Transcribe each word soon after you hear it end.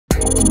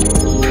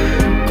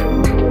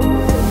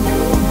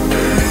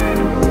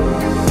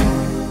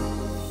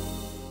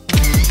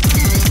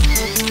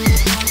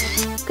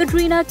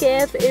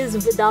Katrina Kaif is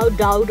without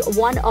doubt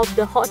one of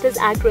the hottest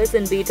actresses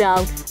in Beat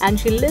Out, and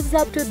she lives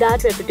up to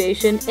that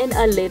reputation in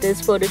her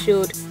latest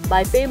photoshoot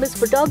by famous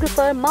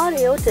photographer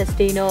Mario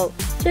Testino.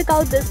 Check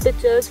out these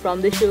pictures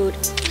from the shoot.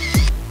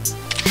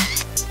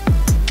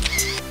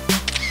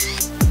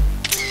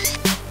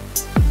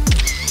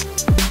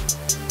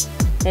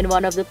 In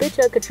one of the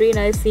pictures,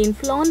 Katrina is seen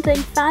flaunting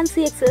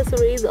fancy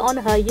accessories on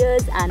her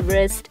ears and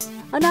wrist.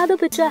 Another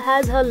picture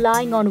has her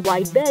lying on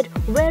white bed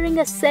wearing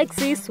a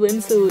sexy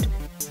swimsuit.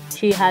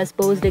 She has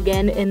posed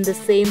again in the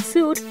same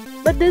suit,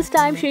 but this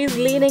time she is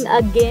leaning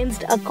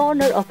against a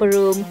corner of a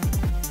room.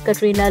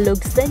 Katrina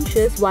looked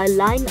sensuous while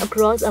lying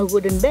across a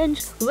wooden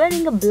bench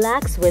wearing a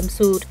black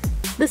swimsuit.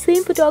 The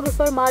same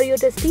photographer Mario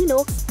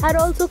Testino had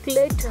also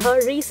clicked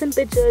her recent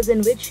pictures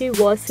in which she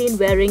was seen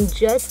wearing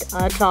just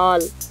a towel.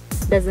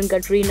 Doesn't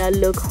Katrina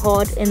look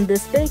hot in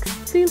this pics?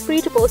 Feel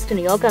free to post in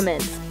your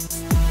comments.